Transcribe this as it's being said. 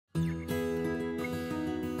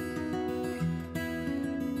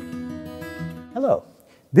Hello.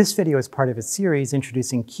 This video is part of a series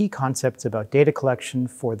introducing key concepts about data collection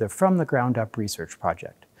for the From the Ground Up Research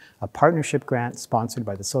Project, a partnership grant sponsored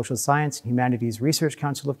by the Social Science and Humanities Research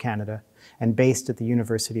Council of Canada and based at the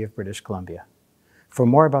University of British Columbia. For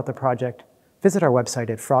more about the project, visit our website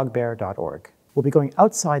at frogbear.org. We'll be going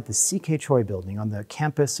outside the C.K. Choi building on the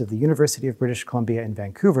campus of the University of British Columbia in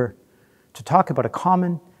Vancouver to talk about a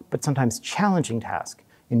common but sometimes challenging task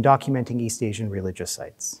in documenting East Asian religious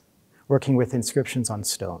sites, working with inscriptions on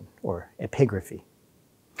stone, or epigraphy.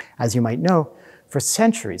 As you might know, for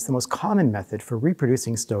centuries, the most common method for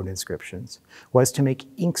reproducing stone inscriptions was to make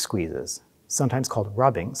ink squeezes, sometimes called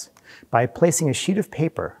rubbings, by placing a sheet of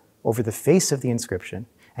paper over the face of the inscription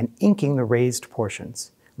and inking the raised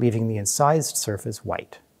portions, leaving the incised surface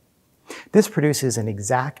white. This produces an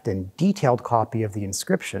exact and detailed copy of the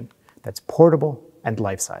inscription that's portable and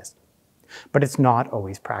life-sized. But it's not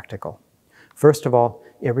always practical. First of all,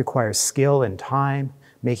 it requires skill and time,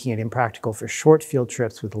 making it impractical for short field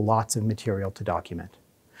trips with lots of material to document.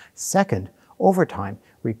 Second, over time,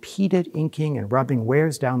 repeated inking and rubbing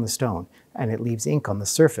wears down the stone, and it leaves ink on the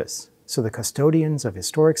surface, so the custodians of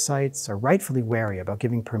historic sites are rightfully wary about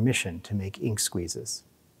giving permission to make ink squeezes.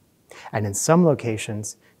 And in some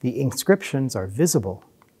locations, the inscriptions are visible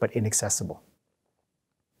but inaccessible.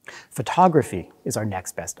 Photography is our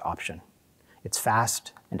next best option. It's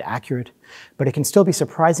fast and accurate, but it can still be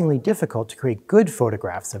surprisingly difficult to create good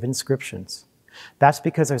photographs of inscriptions. That's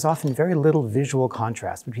because there's often very little visual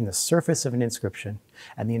contrast between the surface of an inscription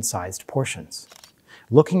and the incised portions.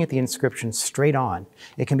 Looking at the inscription straight on,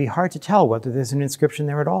 it can be hard to tell whether there's an inscription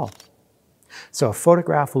there at all. So a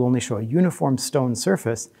photograph will only show a uniform stone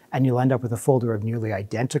surface, and you'll end up with a folder of nearly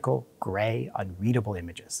identical, gray, unreadable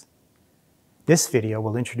images. This video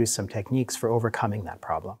will introduce some techniques for overcoming that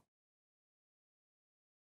problem.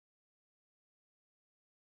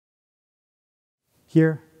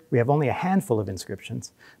 Here, we have only a handful of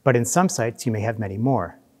inscriptions, but in some sites you may have many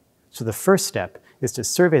more. So the first step is to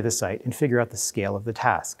survey the site and figure out the scale of the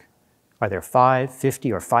task. Are there 5,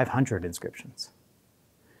 50, or 500 inscriptions?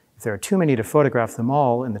 If there are too many to photograph them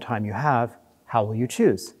all in the time you have, how will you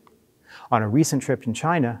choose? On a recent trip in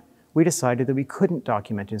China, we decided that we couldn't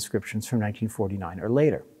document inscriptions from 1949 or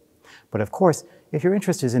later. But of course, if your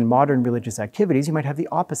interest is in modern religious activities, you might have the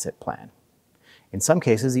opposite plan. In some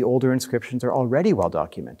cases, the older inscriptions are already well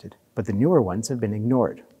documented, but the newer ones have been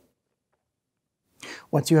ignored.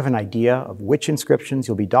 Once you have an idea of which inscriptions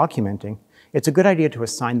you'll be documenting, it's a good idea to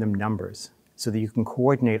assign them numbers so that you can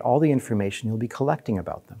coordinate all the information you'll be collecting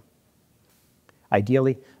about them.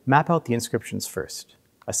 Ideally, map out the inscriptions first,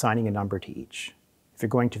 assigning a number to each. If you're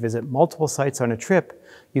going to visit multiple sites on a trip,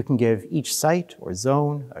 you can give each site or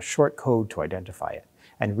zone a short code to identify it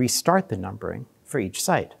and restart the numbering for each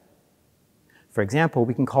site. For example,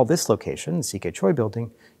 we can call this location, the C.K. Choi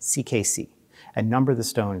building, CKC, and number the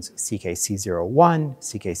stones CKC01,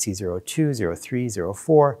 CKC02, 03,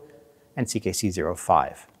 04, and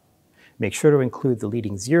CKC05. Make sure to include the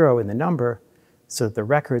leading 0 in the number so that the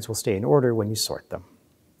records will stay in order when you sort them.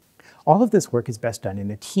 All of this work is best done in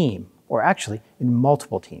a team, or actually in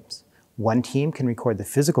multiple teams. One team can record the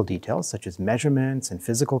physical details, such as measurements and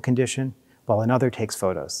physical condition, while another takes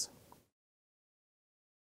photos.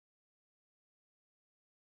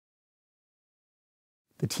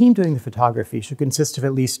 The team doing the photography should consist of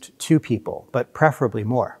at least 2 people, but preferably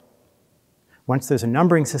more. Once there's a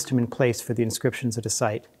numbering system in place for the inscriptions at a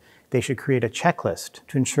site, they should create a checklist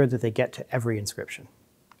to ensure that they get to every inscription.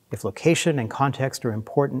 If location and context are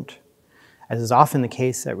important, as is often the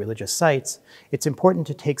case at religious sites, it's important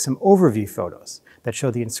to take some overview photos that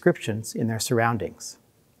show the inscriptions in their surroundings.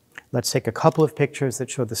 Let's take a couple of pictures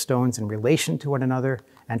that show the stones in relation to one another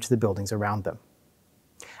and to the buildings around them.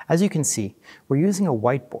 As you can see, we're using a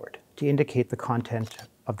whiteboard to indicate the content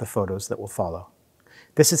of the photos that will follow.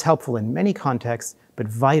 This is helpful in many contexts, but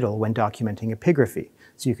vital when documenting epigraphy,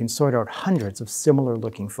 so you can sort out hundreds of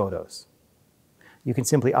similar-looking photos. You can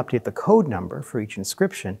simply update the code number for each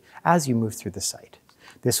inscription as you move through the site.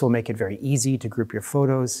 This will make it very easy to group your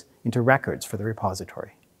photos into records for the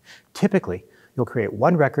repository. Typically, you'll create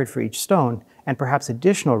one record for each stone and perhaps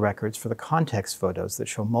additional records for the context photos that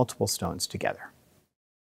show multiple stones together.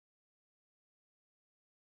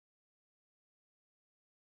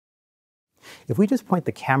 If we just point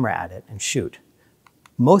the camera at it and shoot,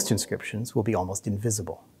 most inscriptions will be almost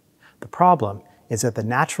invisible. The problem is that the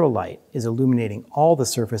natural light is illuminating all the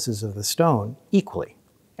surfaces of the stone equally,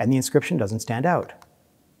 and the inscription doesn't stand out.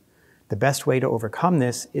 The best way to overcome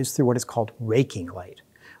this is through what is called raking light,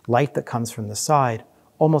 light that comes from the side,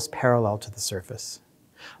 almost parallel to the surface.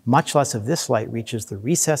 Much less of this light reaches the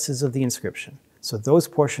recesses of the inscription, so those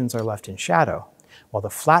portions are left in shadow, while the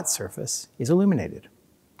flat surface is illuminated.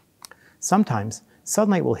 Sometimes,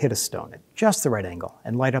 sunlight will hit a stone at just the right angle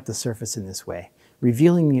and light up the surface in this way,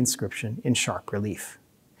 revealing the inscription in sharp relief.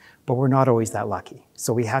 But we're not always that lucky,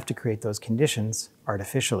 so we have to create those conditions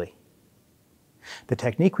artificially. The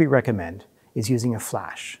technique we recommend is using a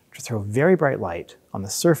flash to throw very bright light on the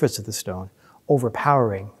surface of the stone,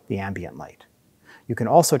 overpowering the ambient light. You can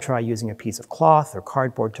also try using a piece of cloth or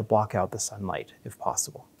cardboard to block out the sunlight, if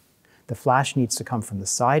possible. The flash needs to come from the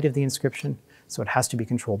side of the inscription, so it has to be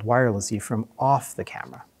controlled wirelessly from off the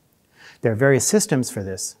camera. There are various systems for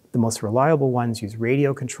this. The most reliable ones use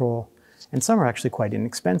radio control, and some are actually quite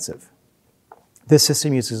inexpensive. This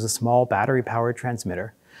system uses a small battery-powered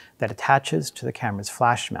transmitter that attaches to the camera's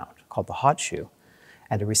flash mount, called the hot shoe,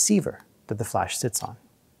 and a receiver that the flash sits on.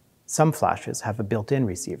 Some flashes have a built-in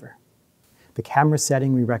receiver. The camera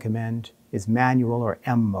setting we recommend is manual or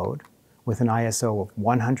M mode with an ISO of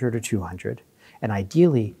 100 or 200, and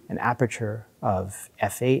ideally an aperture of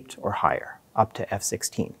f8 or higher, up to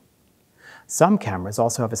f16. Some cameras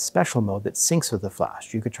also have a special mode that syncs with the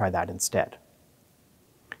flash. You could try that instead.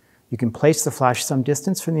 You can place the flash some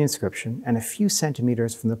distance from the inscription and a few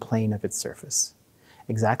centimeters from the plane of its surface.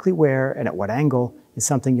 Exactly where and at what angle is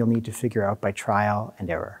something you'll need to figure out by trial and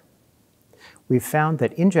error. We've found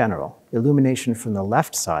that in general, illumination from the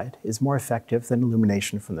left side is more effective than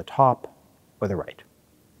illumination from the top or the right.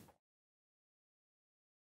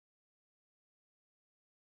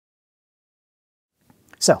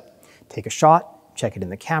 So, take a shot, check it in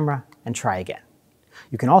the camera, and try again.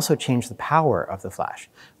 You can also change the power of the flash.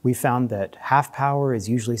 We found that half power is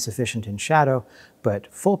usually sufficient in shadow,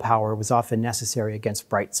 but full power was often necessary against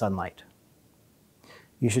bright sunlight.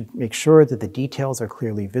 You should make sure that the details are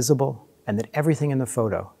clearly visible and that everything in the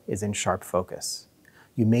photo is in sharp focus.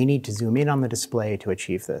 You may need to zoom in on the display to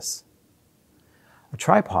achieve this. A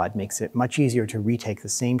tripod makes it much easier to retake the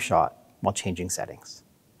same shot while changing settings.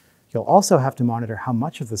 You'll also have to monitor how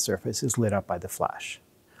much of the surface is lit up by the flash.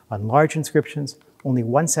 On large inscriptions, only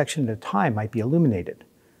one section at a time might be illuminated,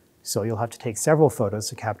 so you'll have to take several photos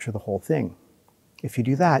to capture the whole thing. If you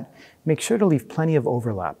do that, make sure to leave plenty of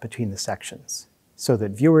overlap between the sections, so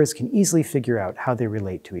that viewers can easily figure out how they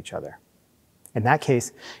relate to each other. In that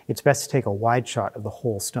case, it's best to take a wide shot of the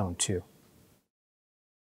whole stone too.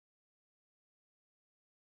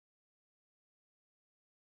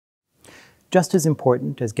 Just as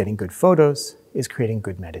important as getting good photos is creating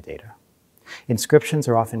good metadata. Inscriptions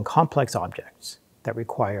are often complex objects that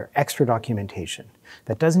require extra documentation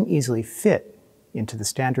that doesn't easily fit into the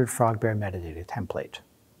standard FROGBEAR metadata template.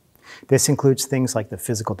 This includes things like the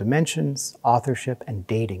physical dimensions, authorship, and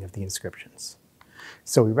dating of the inscriptions.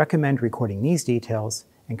 So we recommend recording these details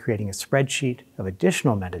and creating a spreadsheet of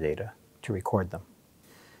additional metadata to record them.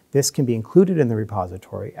 This can be included in the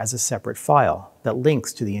repository as a separate file that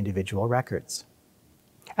links to the individual records.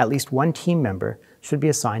 At least one team member should be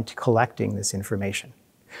assigned to collecting this information.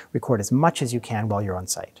 Record as much as you can while you're on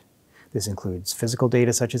site. This includes physical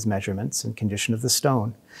data such as measurements and condition of the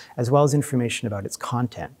stone, as well as information about its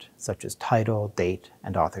content, such as title, date,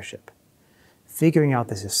 and authorship. Figuring out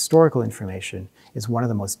this historical information is one of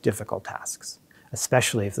the most difficult tasks,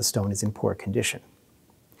 especially if the stone is in poor condition.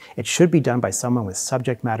 It should be done by someone with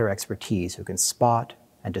subject matter expertise who can spot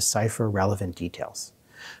and decipher relevant details.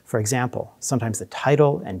 For example, sometimes the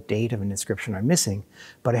title and date of an inscription are missing,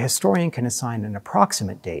 but a historian can assign an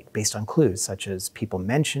approximate date based on clues such as people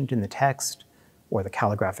mentioned in the text or the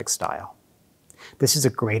calligraphic style. This is a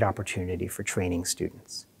great opportunity for training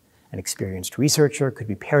students. An experienced researcher could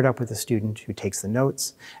be paired up with a student who takes the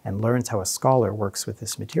notes and learns how a scholar works with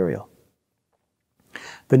this material.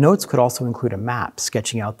 The notes could also include a map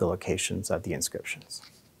sketching out the locations of the inscriptions.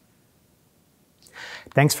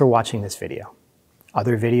 Thanks for watching this video.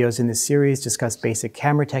 Other videos in this series discuss basic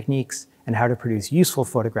camera techniques and how to produce useful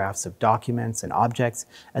photographs of documents and objects,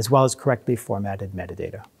 as well as correctly formatted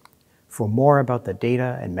metadata. For more about the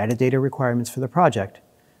data and metadata requirements for the project,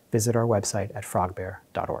 visit our website at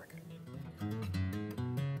frogbear.org.